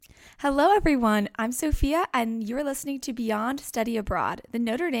Hello, everyone. I'm Sophia, and you're listening to Beyond Study Abroad, the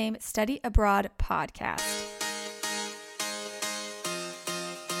Notre Dame Study Abroad podcast.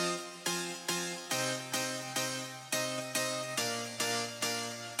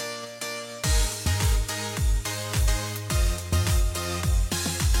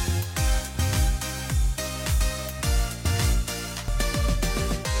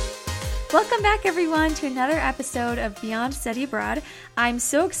 Welcome back, everyone, to another episode of Beyond Study Abroad. I'm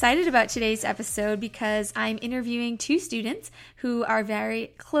so excited about today's episode because I'm interviewing two students who are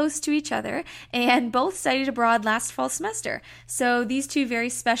very close to each other and both studied abroad last fall semester. So these two very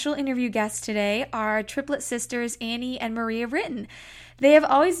special interview guests today are triplet sisters Annie and Maria Ritten. They have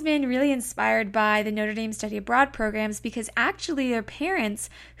always been really inspired by the Notre Dame Study Abroad programs because actually their parents,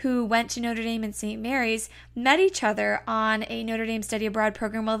 who went to Notre Dame and St. Mary's, met each other on a Notre Dame Study Abroad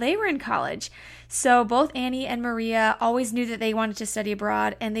program while they were in college. So both Annie and Maria always knew that they wanted to study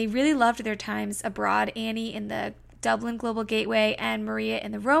abroad, and they really loved their times abroad, Annie in the Dublin Global Gateway and Maria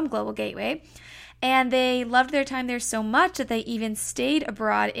in the Rome Global Gateway. And they loved their time there so much that they even stayed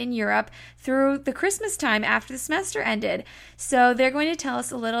abroad in Europe through the Christmas time after the semester ended. So they're going to tell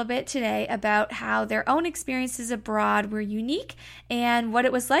us a little bit today about how their own experiences abroad were unique and what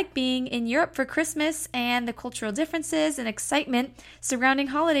it was like being in Europe for Christmas and the cultural differences and excitement surrounding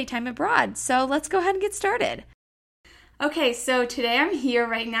holiday time abroad. So let's go ahead and get started. Okay, so today I'm here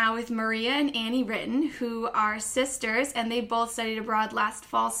right now with Maria and Annie Ritten, who are sisters, and they both studied abroad last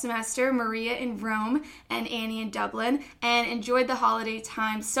fall semester, Maria in Rome and Annie in Dublin, and enjoyed the holiday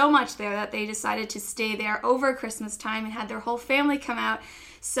time so much there that they decided to stay there over Christmas time and had their whole family come out.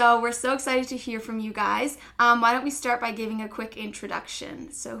 So we're so excited to hear from you guys. Why don't we start by giving a quick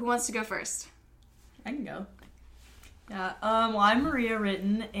introduction? So who wants to go first? I can go. Yeah, well, I'm Maria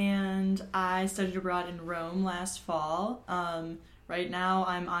Ritten, and I studied abroad in Rome last fall. Right now,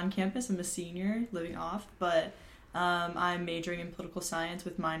 I'm on campus. I'm a senior, living off, but I'm majoring in political science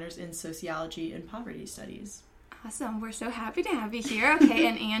with minors in sociology and poverty studies. Awesome. We're so happy to have you here. Okay,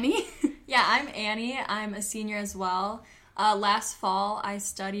 and Annie? Yeah, I'm Annie. I'm a senior as well. Last fall, I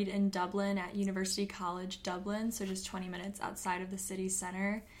studied in Dublin at University College Dublin, so just 20 minutes outside of the city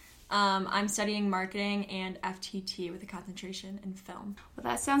center. I'm studying marketing and FTT with a concentration in film. Well,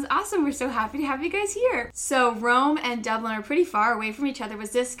 that sounds awesome. We're so happy to have you guys here. So Rome and Dublin are pretty far away from each other.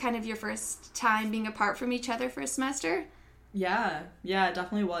 Was this kind of your first time being apart from each other for a semester? Yeah, it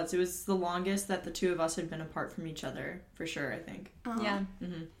definitely was. It was the longest that the two of us had been apart from each other, for sure, I think. Yeah.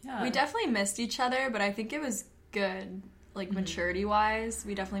 Mm-hmm. Yeah. We definitely missed each other, but I think it was good. Maturity-wise,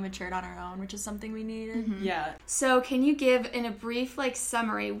 we definitely matured on our own, which is something we needed. Mm-hmm. Yeah. So can you give, in a brief,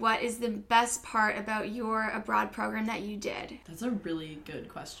 summary, what is the best part about your abroad program that you did? That's a really good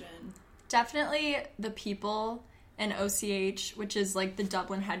question. Definitely the people in OCH, which is, the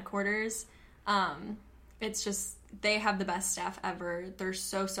Dublin headquarters. It's just, they have the best staff ever. They're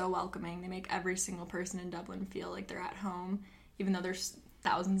so, so welcoming. They make every single person in Dublin feel like they're at home, even though they're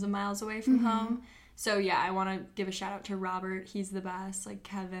thousands of miles away from home. So, yeah, I want to give a shout-out to Robert. He's the best.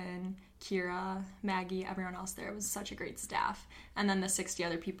 Kevin, Kira, Maggie, everyone else there. It was such a great staff. And then the 60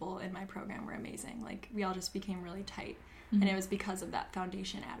 other people in my program were amazing. We all just became really tight. And it was because of that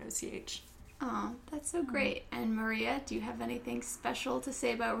foundation at OCH. Oh, that's so great. And Maria, do you have anything special to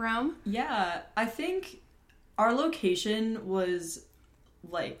say about Rome? Yeah, I think our location was,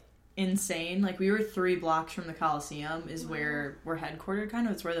 insane. We were 3 blocks from the Coliseum is where we're headquartered, kind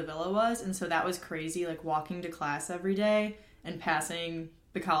of. It's where the villa was, and so that was crazy, walking to class every day and passing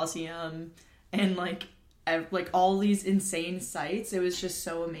the Coliseum and all these insane sights. It was just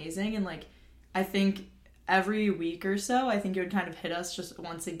so amazing. And I think every week or so, I think it would kind of hit us just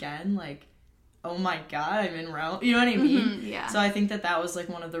once again, oh my god, I'm in Rome. You know what I mean? Mm-hmm, yeah. So I think that was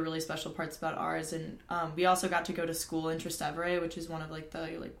one of the really special parts about ours. And we also got to go to school in Trastevere, which is one of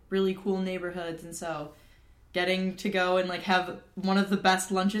the really cool neighborhoods. And so getting to go and have one of the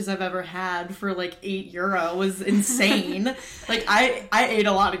best lunches I've ever had for €8 was insane. I ate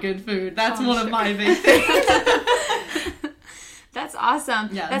a lot of good food. That's one of my big things. That's awesome.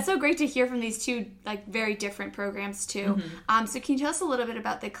 Yeah. That's so great to hear from these two, very different programs, too. Mm-hmm. So can you tell us a little bit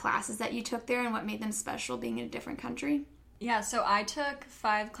about the classes that you took there and what made them special being in a different country? Yeah, so I took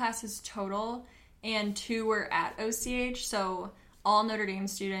 5 classes total, and 2 were at OCH. So all Notre Dame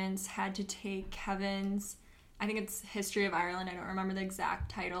students had to take Kevin's, I think it's History of Ireland. I don't remember the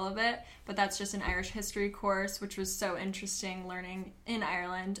exact title of it, but that's just an Irish history course, which was so interesting learning in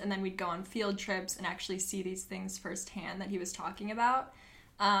Ireland. And then we'd go on field trips and actually see these things firsthand that he was talking about.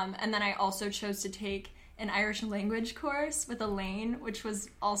 And then I also chose to take an Irish language course with Elaine, which was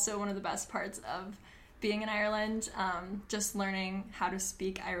also one of the best parts of being in Ireland, just learning how to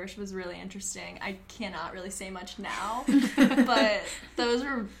speak Irish was really interesting. I cannot really say much now, but those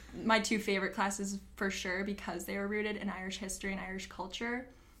were my two favorite classes for sure because they were rooted in Irish history and Irish culture.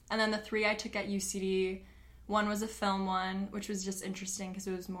 And then the 3 I took at UCD, one was a film one, which was just interesting because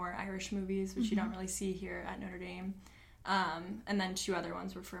it was more Irish movies, which you don't really see here at Notre Dame. And then 2 other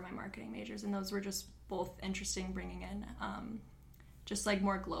ones were for my marketing majors, and those were just both interesting, bringing in just like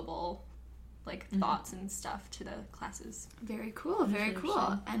more global like thoughts and stuff to the classes. Very cool, very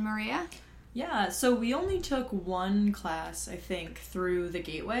cool. And Maria? Yeah, so we only took one class, I think, through the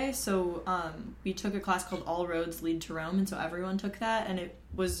Gateway. So we took a class called All Roads Lead to Rome, and so everyone took that, and it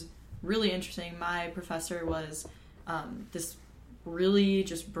was really interesting. My professor was this really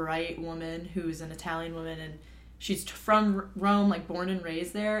just bright woman who's an Italian woman, and she's from Rome, like born and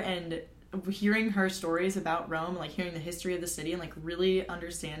raised there, and hearing her stories about Rome, like hearing the history of the city and like really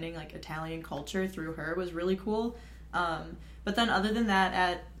understanding like Italian culture through her was really cool. But then other than that,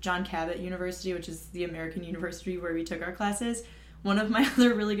 at John Cabot University, which is the American university where we took our classes, one of my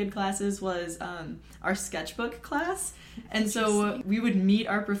other really good classes was our sketchbook class. And so we would meet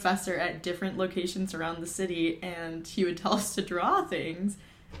our professor at different locations around the city, and he would tell us to draw things.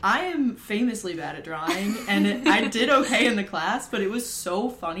 I am famously bad at drawing, and I did okay in the class, but it was so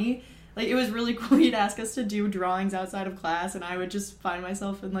funny. Like, it was really cool. He'd ask us to do drawings outside of class, and I would just find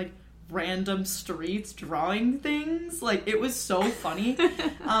myself in, like, random streets drawing things. Like, it was so funny.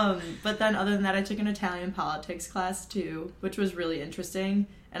 But then other than that, I took an Italian politics class, too, which was really interesting.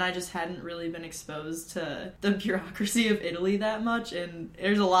 And I just hadn't really been exposed to the bureaucracy of Italy that much, and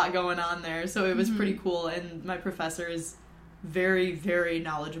there's a lot going on there. So it was pretty cool, and my professor is very, very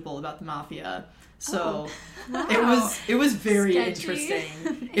knowledgeable about the mafia. So it was very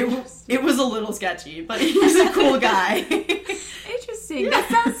interesting. It was a little sketchy, but he's a cool guy. Interesting. That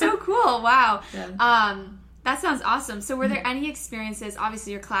sounds so cool. Wow. Yeah. That sounds awesome. So were there any experiences,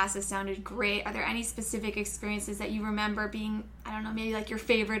 obviously your classes sounded great, are there any specific experiences that you remember being, I don't know, maybe like your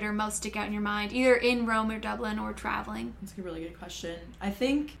favorite or most stick out in your mind, either in Rome or Dublin or traveling? That's a really good question. I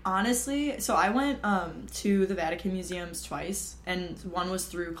think, honestly, so I went to the Vatican Museums twice, and one was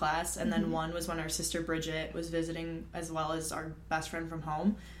through class, and then one was when our sister Bridget was visiting, as well as our best friend from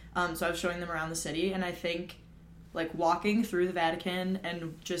home. So I was showing them around the city, and I think, like, walking through the Vatican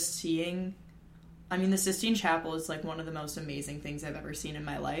and just seeing, I mean, the Sistine Chapel is, like, one of the most amazing things I've ever seen in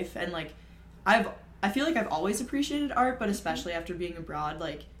my life. And, like, I feel like I've always appreciated art, but especially after being abroad,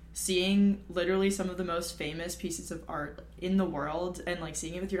 like, seeing literally some of the most famous pieces of art in the world and, like,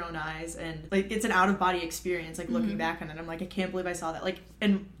 seeing it with your own eyes. And, like, it's an out-of-body experience, like, looking back on it. I'm like, I can't believe I saw that. Like,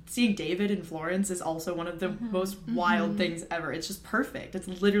 and seeing David in Florence is also one of the most wild things ever. It's just perfect. It's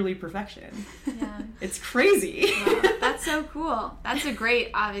literally perfection. Yeah. It's crazy. Wow. That's so cool. That's a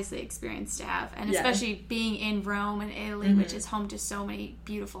great, obviously, experience to have. And especially being in Rome and Italy, which is home to so many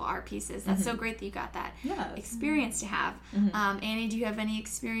beautiful art pieces. That's so great that you got that experience to have. Annie, do you have any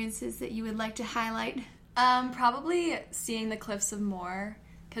experiences that you would like to highlight? Probably seeing the Cliffs of Moher,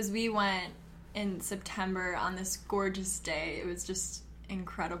 because we went in September on this gorgeous day. It was just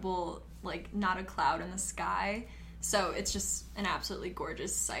incredible, like not a cloud in the sky. So it's just an absolutely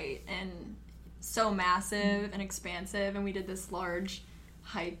gorgeous sight and so massive and expansive. And we did this large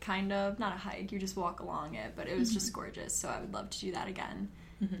hike, kind of, not a hike, you just walk along it, but it was just gorgeous. So I would love to do that again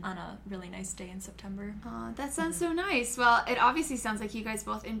on a really nice day in September. That sounds so nice. Well, it obviously sounds like you guys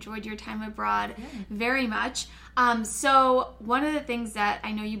both enjoyed your time abroad very much. So one of the things that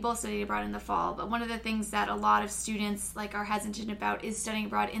I know you both studied abroad in the fall, but one of the things that a lot of students like are hesitant about is studying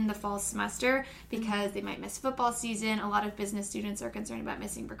abroad in the fall semester because they might miss football season. A lot of business students are concerned about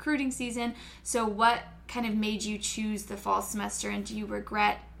missing recruiting season. So what kind of made you choose the fall semester, and do you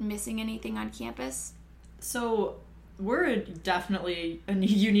regret missing anything on campus? So we're definitely a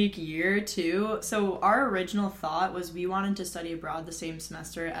unique year, too. So our original thought was we wanted to study abroad the same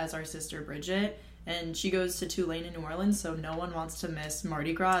semester as our sister Bridget, and she goes to Tulane in New Orleans, so no one wants to miss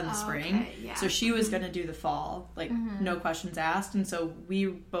Mardi Gras in the spring. Okay, yeah. So she was going to do the fall, like, no questions asked, and so we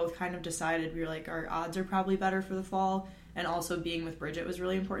both kind of decided, we were like, our odds are probably better for the fall, and also being with Bridget was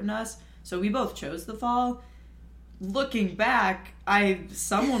really important to us, so we both chose the fall. Looking back,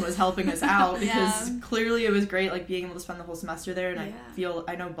 someone was helping us out because clearly it was great, like, being able to spend the whole semester there, and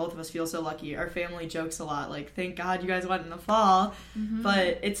I know both of us feel so lucky. Our family jokes a lot, like, thank God you guys went in the fall,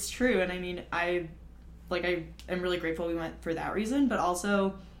 but it's true, and I mean, I am really grateful we went for that reason, but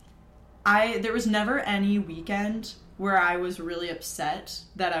also, there was never any weekend where I was really upset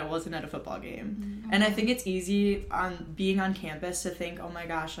that I wasn't at a football game, and I think it's easy being on campus to think, oh my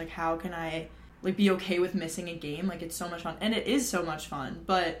gosh, like, how can I, like, be okay with missing a game? Like, it's so much fun. And it is so much fun.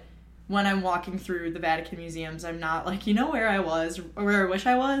 But when I'm walking through the Vatican museums, I'm not like, you know where I was, or where I wish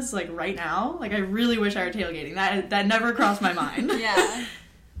I was, like, right now? Like, I really wish I were tailgating. That never crossed my mind. Yeah.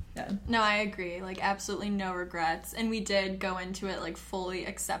 Yeah. No, I agree. Like, absolutely no regrets. And we did go into it, like, fully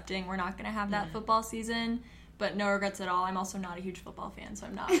accepting we're not going to have that football season, but no regrets at all. I'm also not a huge football fan, so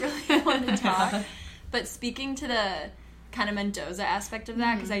I'm not really one to talk. But speaking to the kind of Mendoza aspect of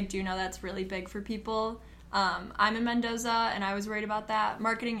that, because I do know that's really big for people, I'm in Mendoza, and I was worried about that.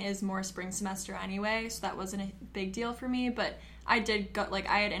 Marketing is more spring semester anyway, so that wasn't a big deal for me, but I did go, like,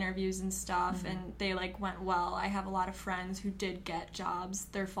 I had interviews and stuff, and they, like, went well. I have a lot of friends who did get jobs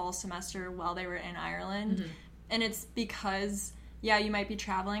their fall semester while they were in Ireland, and it's because, yeah, you might be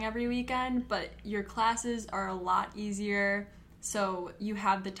traveling every weekend, but your classes are a lot easier, so you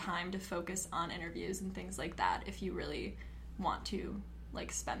have the time to focus on interviews and things like that if you really want to,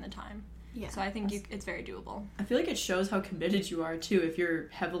 like, spend the time. Yeah. So I think it's very doable. I feel like it shows how committed you are, too, if you're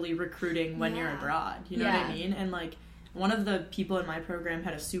heavily recruiting when you're abroad. You know what I mean? And, like, one of the people in my program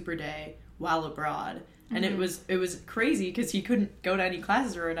had a super day while abroad. And it was crazy because he couldn't go to any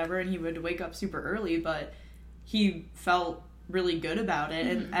classes or whatever, and he would wake up super early, but he felt really good about it.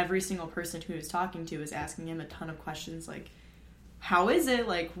 And every single person who he was talking to was asking him a ton of questions, like, how is it?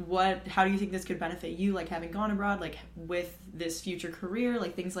 Like, how do you think this could benefit you, like, having gone abroad, like, with this future career,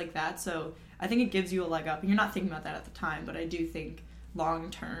 like, things like that. So I think it gives you a leg up. And you're not thinking about that at the time, but I do think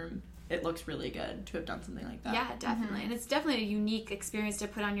long term it looks really good to have done something like that. Yeah, definitely. And it's definitely a unique experience to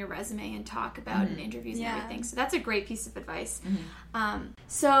put on your resume and talk about in interviews and everything. So that's a great piece of advice.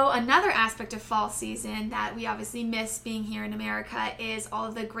 So another aspect of fall season that we obviously miss being here in America is all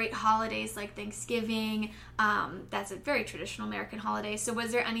of the great holidays like Thanksgiving. That's a very traditional American holiday. So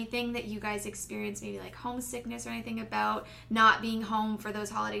was there anything that you guys experienced, maybe like homesickness or anything about not being home for those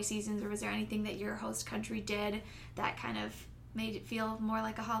holiday seasons? Or was there anything that your host country did that kind of made it feel more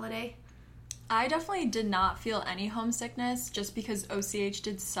like a holiday? I definitely did not feel any homesickness just because OCH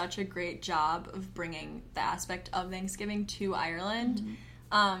did such a great job of bringing the aspect of Thanksgiving to Ireland.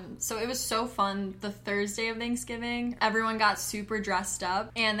 So it was so fun. The Thursday of Thanksgiving, everyone got super dressed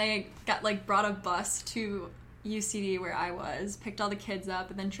up, and they got, like, brought a bus to UCD where I was, picked all the kids up,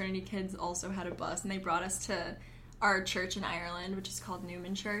 and then Trinity Kids also had a bus, and they brought us to our church in Ireland, which is called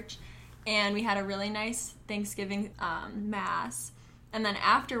Newman Church. And we had a really nice Thanksgiving mass. And then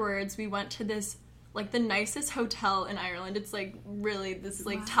afterwards, we went to this, like, the nicest hotel in Ireland. It's, like, really this,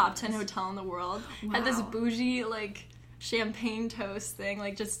 like, top 10 hotel in the world. Had this bougie, like, champagne toast thing,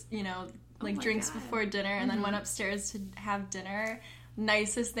 like, just, you know, like, drinks before dinner, and then went upstairs to have dinner.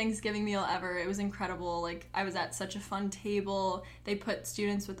 Nicest Thanksgiving meal ever. It was incredible. Like, I was at such a fun table. They put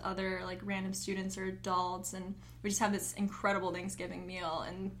students with other, like, random students or adults, and we just had this incredible Thanksgiving meal,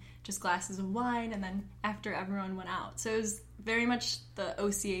 and just glasses of wine, and then after everyone went out. So it was very much the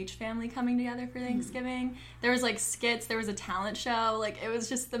OCH family coming together for Thanksgiving. There was, like, skits, there was a talent show. Like, it was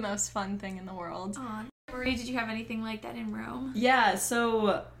just the most fun thing in the world. Aw. Marie, did you have anything like that in Rome? Yeah,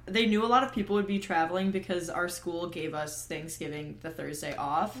 so they knew a lot of people would be traveling because our school gave us Thanksgiving the Thursday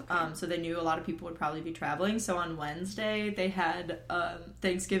off. So they knew a lot of people would probably be traveling. So on Wednesday, they had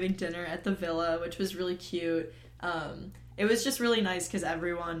Thanksgiving dinner at the Villa, which was really cute. It was just really nice because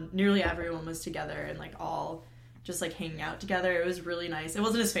nearly everyone was together and, like, all just, like, hanging out together. It was really nice. It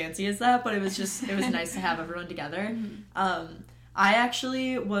wasn't as fancy as that, but it was nice to have everyone together. I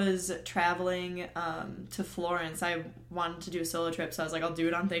actually was traveling to Florence. I wanted to do a solo trip, so I was like, I'll do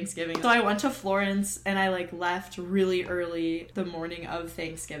it on Thanksgiving. So I went to Florence, and I, like, left really early the morning of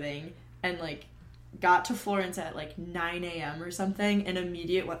Thanksgiving, and, like, got to Florence at, like, 9 a.m. or something, and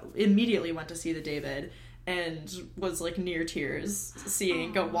immediately went to see the David, and was, like, near tears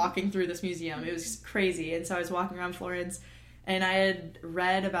walking through this museum. It was crazy. And so I was walking around Florence, and I had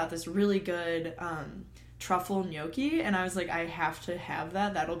read about this really good truffle gnocchi, and I was like, I have to have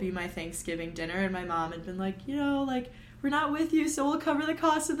that. That'll be my Thanksgiving dinner. And my mom had been like, you know, like, we're not with you, so we'll cover the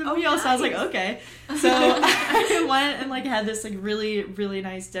cost of the meal. Nice. So I was like, okay. So I went and, like, had this, like, really, really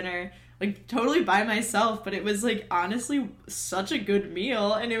nice dinner, like, totally by myself, but it was, like, honestly such a good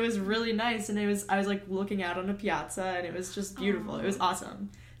meal, and it was really nice, and I was, like, looking out on a piazza, and it was just beautiful. It was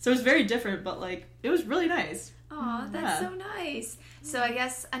awesome. So it was very different, but, like, it was really nice. Aw, that's so nice. So I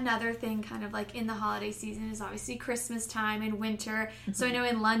guess another thing kind of like in the holiday season is obviously Christmas time and winter. So I know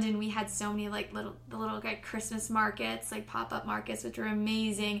in London we had so many like little like Christmas markets, like pop-up markets, which were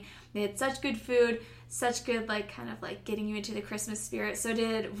amazing. They had such good food, such good like kind of like getting you into the Christmas spirit. So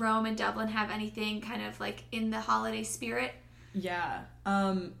did Rome and Dublin have anything kind of like in the holiday spirit? Yeah.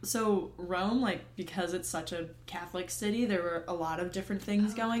 So Rome, like, because it's such a Catholic city, there were a lot of different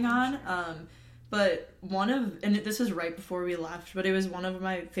things going on. But this was right before we left, but it was one of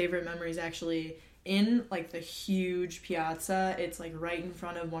my favorite memories actually. In like the huge piazza, it's like right in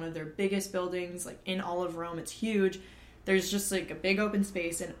front of one of their biggest buildings, like in all of Rome. It's huge. There's just like a big open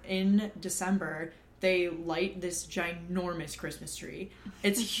space, and in December they light this ginormous Christmas tree.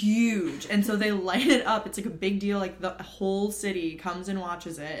 It's huge, and so they light it up. It's like a big deal. Like the whole city comes and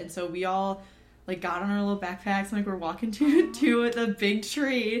watches it, and so we all like got on our little backpacks and like we're walking to the big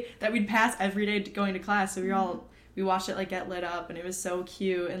tree that we'd pass every day going to class. So we watched it like get lit up, and it was so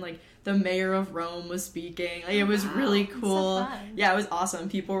cute. And like the mayor of Rome was speaking. Like it was really cool. So fun. Yeah, it was awesome.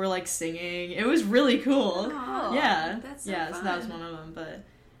 People were like singing. It was really cool. Wow. Yeah. That's so yeah, fun. so that was one of them. But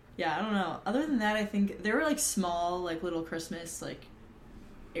yeah, I don't know. Other than that, I think there were like small like little Christmas like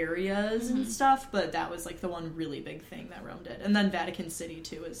areas and stuff, but that was like the one really big thing that Rome did. And then Vatican City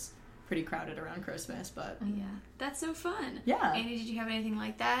too is pretty crowded around Christmas, but Yeah, that's so fun. Yeah. Annie, did you have anything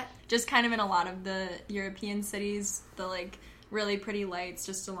like that? Just kind of in a lot of the European cities, the like really pretty lights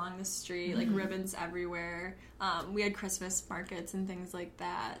just along the street, like ribbons everywhere. We had Christmas markets and things like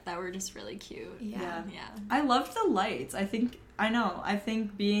that were just really cute. Yeah. Yeah. I loved the lights. I think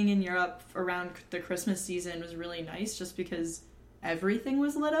being in Europe around the Christmas season was really nice just because everything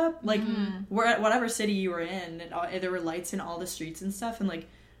was lit up. Like, whatever city you were in, there were lights in all the streets and stuff, and like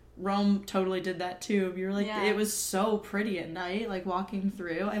Rome totally did that too. You were like, Yeah. it was so pretty at night, like walking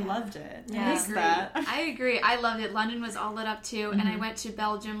through. I loved it. Yeah. I missed that. I agree. I loved it. London was all lit up too, and I went to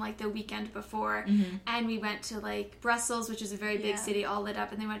Belgium like the weekend before, and we went to like Brussels, which is a very big Yeah. city, all lit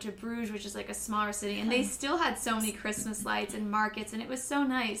up, and then went to Bruges, which is like a smaller city, and they still had so many Christmas lights and markets, and it was so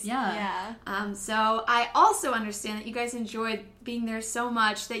nice. Yeah. Yeah. So I also understand that you guys enjoyed being there so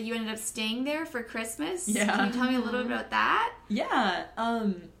much that you ended up staying there for Christmas. Yeah. Can you tell me a little bit about that? Yeah.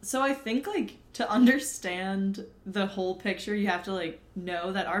 So I think like to understand the whole picture, you have to like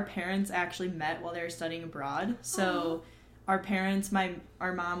know that our parents actually met while they were studying abroad. So our parents,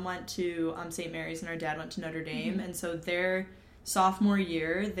 our mom went to St. Mary's and our dad went to Notre Dame, and so their sophomore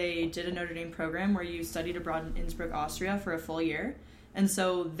year they did a Notre Dame program where you studied abroad in Innsbruck, Austria for a full year. And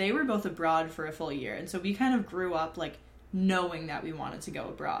so they were both abroad for a full year. And so we kind of grew up like knowing that we wanted to go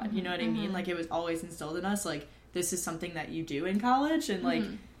abroad. You know what I mean? Like it was always instilled in us like this is something that you do in college, and like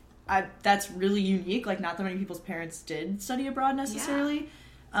that's really unique. Like not that many people's parents did study abroad necessarily.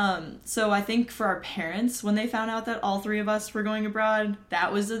 So I think for our parents, when they found out that all three of us were going abroad,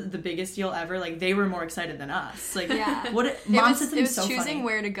 that was the biggest deal ever. Like they were more excited than us. Like Yeah. Mom it said was something so choosing funny.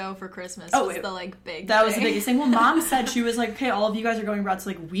 where to go for Christmas Oh, was the like big That was the thing. biggest thing. Well, Mom said she was like, okay, all of you guys are going abroad, so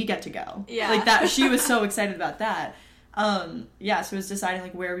like we get to go. Yeah. Like that. She was so excited about that. So it was deciding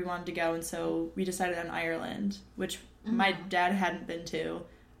like where we wanted to go, and so we decided on Ireland, which my dad hadn't been to.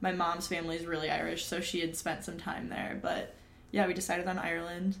 My mom's family is really Irish, so she had spent some time there. But yeah, we decided on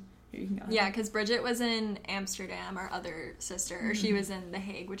Ireland. Here, you can go. Yeah, because Bridget was in Amsterdam, our other sister. She was in The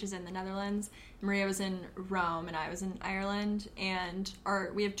Hague, which is in the Netherlands. Maria was in Rome, and I was in Ireland. And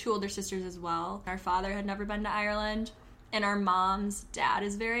we have two older sisters as well. Our father had never been to Ireland, and our mom's dad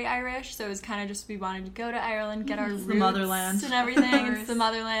is very Irish, so it was kind of just we wanted to go to Ireland, get our roots the motherland. and everything. It's the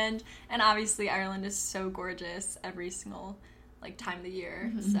motherland, and obviously Ireland is so gorgeous every single like time of the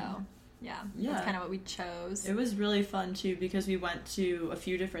year. So yeah, that's kind of what we chose. It was really fun too because we went to a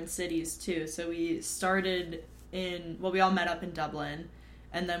few different cities too. So we started we all met up in Dublin,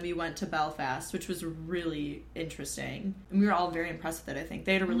 and then we went to Belfast, which was really interesting. And we were all very impressed with it, I think.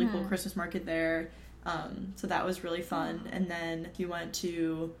 They had a really cool Christmas market there. So that was really fun. And then we went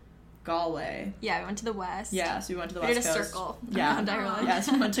to Galway. Yeah, we went to the west. Yeah, so we went to the We West did a Coast. circle Yeah. around Ireland. Yeah,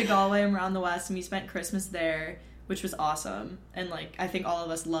 so we went to Galway and we're on the west, and we spent Christmas there, which was awesome. And like I think all of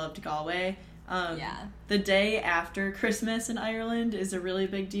us loved Galway. Yeah. The day after Christmas in Ireland is a really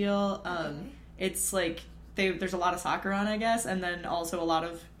big deal. It's like there's a lot of soccer on, I guess, and then also a lot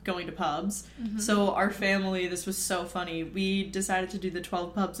of going to pubs. So our family, this was so funny. We decided to do the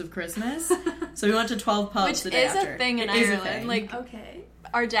 12 pubs of Christmas. So we went to 12 pubs Which the day is after. a thing in It is a Ireland. thing. Like Okay.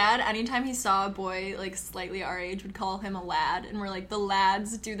 our dad, anytime he saw a boy like slightly our age, would call him a lad, and we're like, the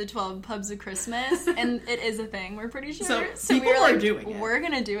lads do the 12 pubs of Christmas, and it is a thing. We're pretty sure. So we people were are like, doing it. we're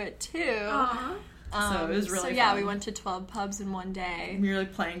gonna do it too. Aw. So it was really So yeah, fun. we went to 12 pubs in one day. We were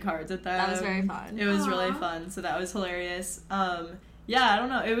like playing cards at them. That was very fun. It was really Aw. fun. So that was hilarious. Yeah, I don't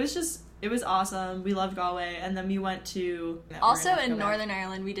know. It was awesome. We loved Galway, and then we went to Also we're gonna in go back. Northern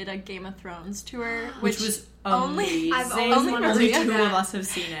Ireland, we did a Game of Thrones tour, which was only amazing. I've always only wanted to Only do two that. of us have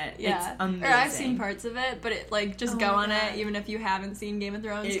seen it. yeah, It's amazing. or I've seen parts of it, but it like just Oh go my on God. it even if you haven't seen Game of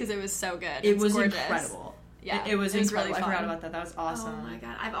Thrones because it was so good. It It's was gorgeous. incredible. Yeah, it was incredible. really fun. I forgot about that. That was awesome. Oh my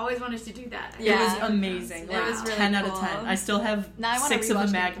god, I've always wanted to do that. Yeah. It was amazing. It was really 10 out cool. of 10. I still have Now I wanna 6 of the rewatch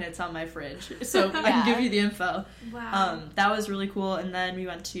it. magnets on my fridge, so I Yeah. can give you the info. Wow. That was really cool. And then we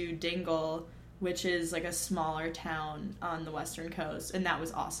went to Dingle, which is like a smaller town on the western coast, and that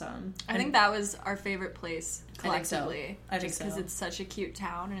was awesome. I think that was our favorite place I think so. collectively. I think just because so. it's such a cute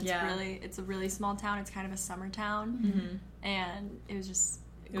town, and it's a really small town. It's kind of a summer town, and it was just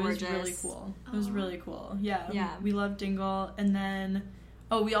gorgeous. It was really cool. It was really cool. Yeah. Yeah. We loved Dingle. And then,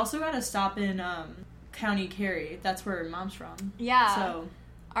 we also got to stop in County Kerry. That's where Mom's from. Yeah. So,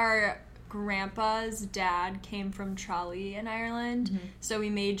 Our grandpa's dad came from Tralee in Ireland, so we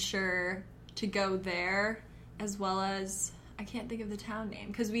made sure to go there, as well as, I can't think of the town name,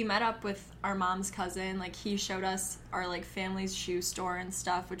 because we met up with our mom's cousin. Like, he showed us our, like, family's shoe store and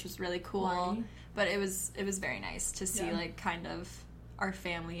stuff, which was really cool. Right. But it was very nice to see, Yeah. like, kind of our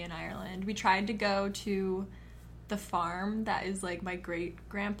family in Ireland. We tried to go to the farm that is, like, my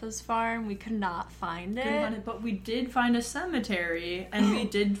great-grandpa's farm. We could not find it. But we did find a cemetery, and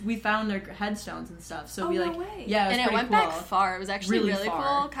we found their headstones and stuff. So Oh, we no like, way. yeah, it was And it pretty went cool. back far. It was actually Really really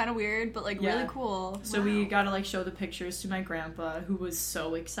far. cool. Kind of weird, but, like, Yeah. really cool. So we Wow. got to like show the pictures to my grandpa, who was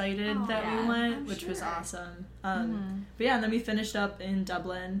so excited Oh, that yeah, we went, I'm which was sure. awesome. But yeah, and then we finished up in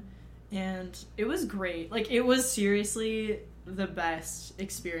Dublin, and it was great. Like, it was seriously the best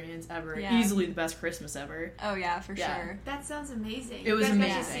experience ever. Yeah. Easily the best Christmas ever. Oh, yeah, for Yeah. sure. That sounds amazing. It was you guys got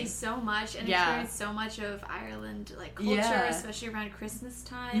to amazing. see so much and Yeah. experience so much of Ireland, like culture, Yeah. especially around Christmas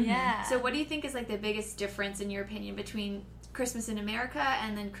time. Yeah. So, what do you think is like the biggest difference, in your opinion, between Christmas in America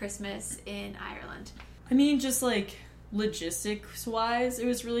and then Christmas in Ireland? I mean, just like logistics wise, it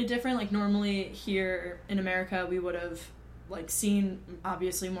was really different. Like, normally here in America, we would have like seen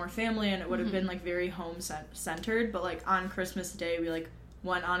obviously more family, and it would have been like very home centered. But like on Christmas Day, we like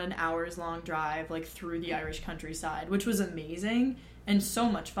went on an hours long drive like through the Irish countryside, which was amazing and so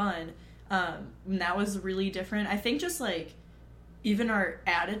much fun. And that was really different. I think just like even our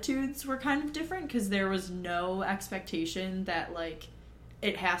attitudes were kind of different, because there was no expectation that like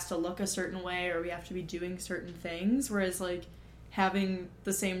it has to look a certain way or we have to be doing certain things, whereas like having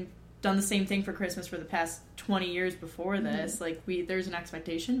done the same thing for Christmas for the past 20 years before this, like there's an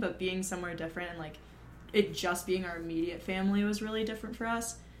expectation, but being somewhere different and like it just being our immediate family was really different for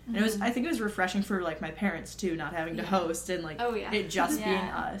us. And it was, I think it was refreshing for like my parents too, not having to host and like Oh, yeah. it just Yeah.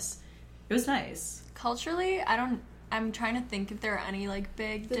 being us. It was nice. Culturally, I'm trying to think if there are any, like,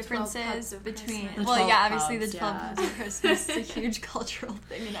 big The 12 differences pubs of between... Christmas. The Well, 12 yeah, obviously pubs, the 12 yeah. pubs of Christmas is a huge cultural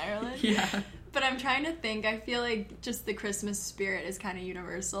thing in Ireland. Yeah. But I'm trying to think. I feel like just the Christmas spirit is kind of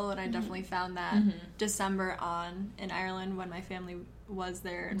universal, and I definitely found that December on in Ireland when my family was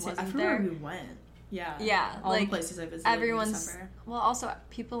there and I wasn't forgot there. where we went. Yeah. Yeah, All like, the places I visited in Everyone's... December. Well, also,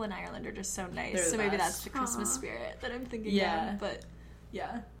 people in Ireland are just so nice, They're the so maybe best. that's the Christmas Aw. spirit that I'm thinking Yeah. of, but...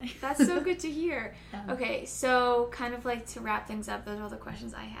 Yeah. That's so good to hear. Yeah. Okay, so kind of like to wrap things up, those are all the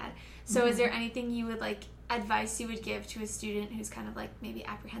questions I had. So is there anything you would like, advice you would give to a student who's kind of like maybe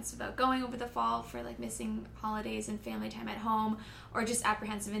apprehensive about going over the fall for like missing holidays and family time at home, or just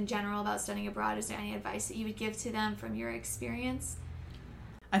apprehensive in general about studying abroad? Is there any advice that you would give to them from your experience?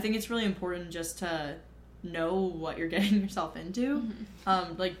 I think it's really important just to know what you're getting yourself into.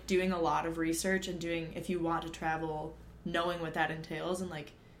 Like doing a lot of research and if you want to travel, knowing what that entails and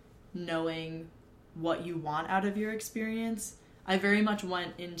like knowing what you want out of your experience. I very much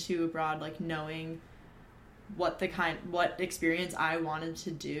went into abroad like knowing what experience I wanted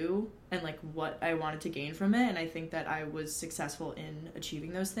to do and like what I wanted to gain from it, and I think that I was successful in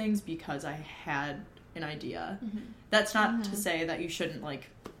achieving those things because I had an idea. That's not to say that you shouldn't like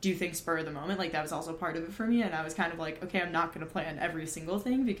do things spur of the moment. Like that was also part of it for me, and I was kind of like, okay, I'm not going to plan every single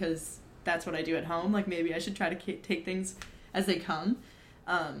thing because that's what I do at home. Like maybe I should try to take things as they come.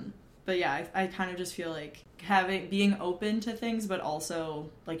 But yeah, I kind of just feel like being open to things, but also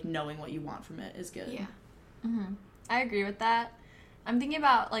like knowing what you want from it is good. Yeah. I agree with that. I'm thinking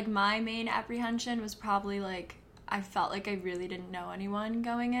about, like, my main apprehension was probably, like, I felt like I really didn't know anyone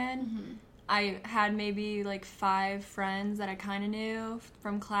going in. I had maybe, like, 5 friends that I kind of knew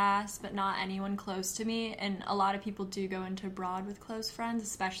from class, but not anyone close to me. And a lot of people do go into abroad with close friends,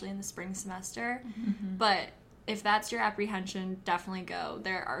 especially in the spring semester. But if that's your apprehension, definitely go.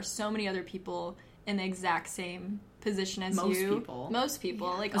 There are so many other people in the exact same position as Most you. people. Most people.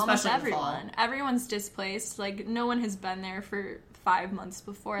 Yeah. Like, Especially almost in the fall. everyone. Everyone's displaced. Like, no one has been there for 5 months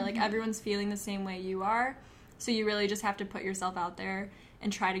before. Like, everyone's feeling the same way you are. So you really just have to put yourself out there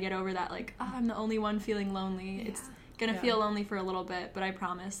and try to get over that, like, oh, I'm the only one feeling lonely. Yeah. It's gonna Yeah. feel lonely for a little bit, but I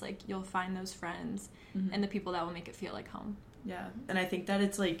promise, like, you'll find those friends and the people that will make it feel like home. Yeah. And I think that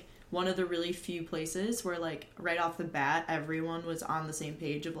it's like one of the really few places where, like, right off the bat, everyone was on the same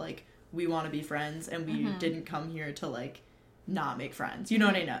page of, like, we want to be friends, and we didn't come here to, like, not make friends. You know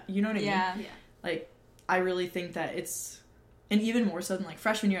what I know? You know what I mean? Yeah. Like, I really think that it's, and even more so than, like,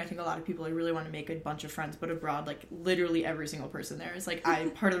 freshman year, I think a lot of people, like, really want to make a bunch of friends, but abroad, like, literally every single person there is, like,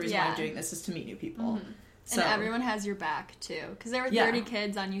 part of the reason why I'm doing this is to meet new people. So. And everyone has your back, too. Because there were 30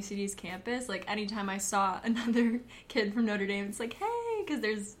 kids on UCD's campus. Like, anytime I saw another kid from Notre Dame, it's like, hey, because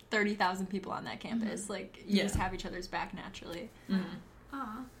there's 30,000 people on that campus. Like, you just have each other's back naturally.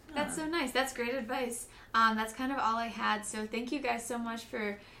 Aw, that's so nice. That's great advice. That's kind of all I had. So thank you guys so much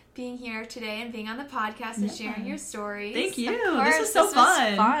for being here today and being on the podcast and sharing your stories. Thank you. This was so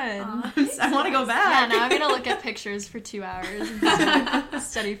fun. I want to go back. Yeah, now I'm going to look at pictures for 2 hours and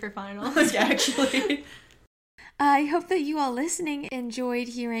study for finals. Yeah, actually. I hope that you all listening enjoyed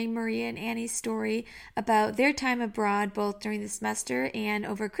hearing Maria and Annie's story about their time abroad, both during the semester and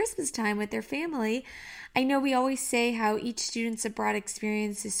over Christmas time with their family. I know we always say how each student's abroad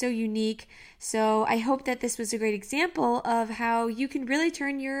experience is so unique, so I hope that this was a great example of how you can really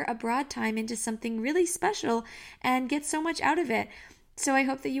turn your abroad time into something really special and get so much out of it. So I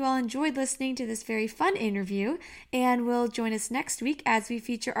hope that you all enjoyed listening to this very fun interview, and will join us next week as we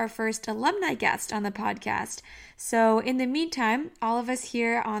feature our first alumni guest on the podcast. So in the meantime, all of us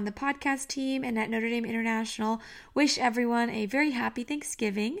here on the podcast team and at Notre Dame International wish everyone a very happy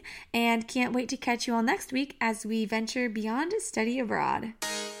Thanksgiving, and can't wait to catch you all next week as we venture beyond study abroad.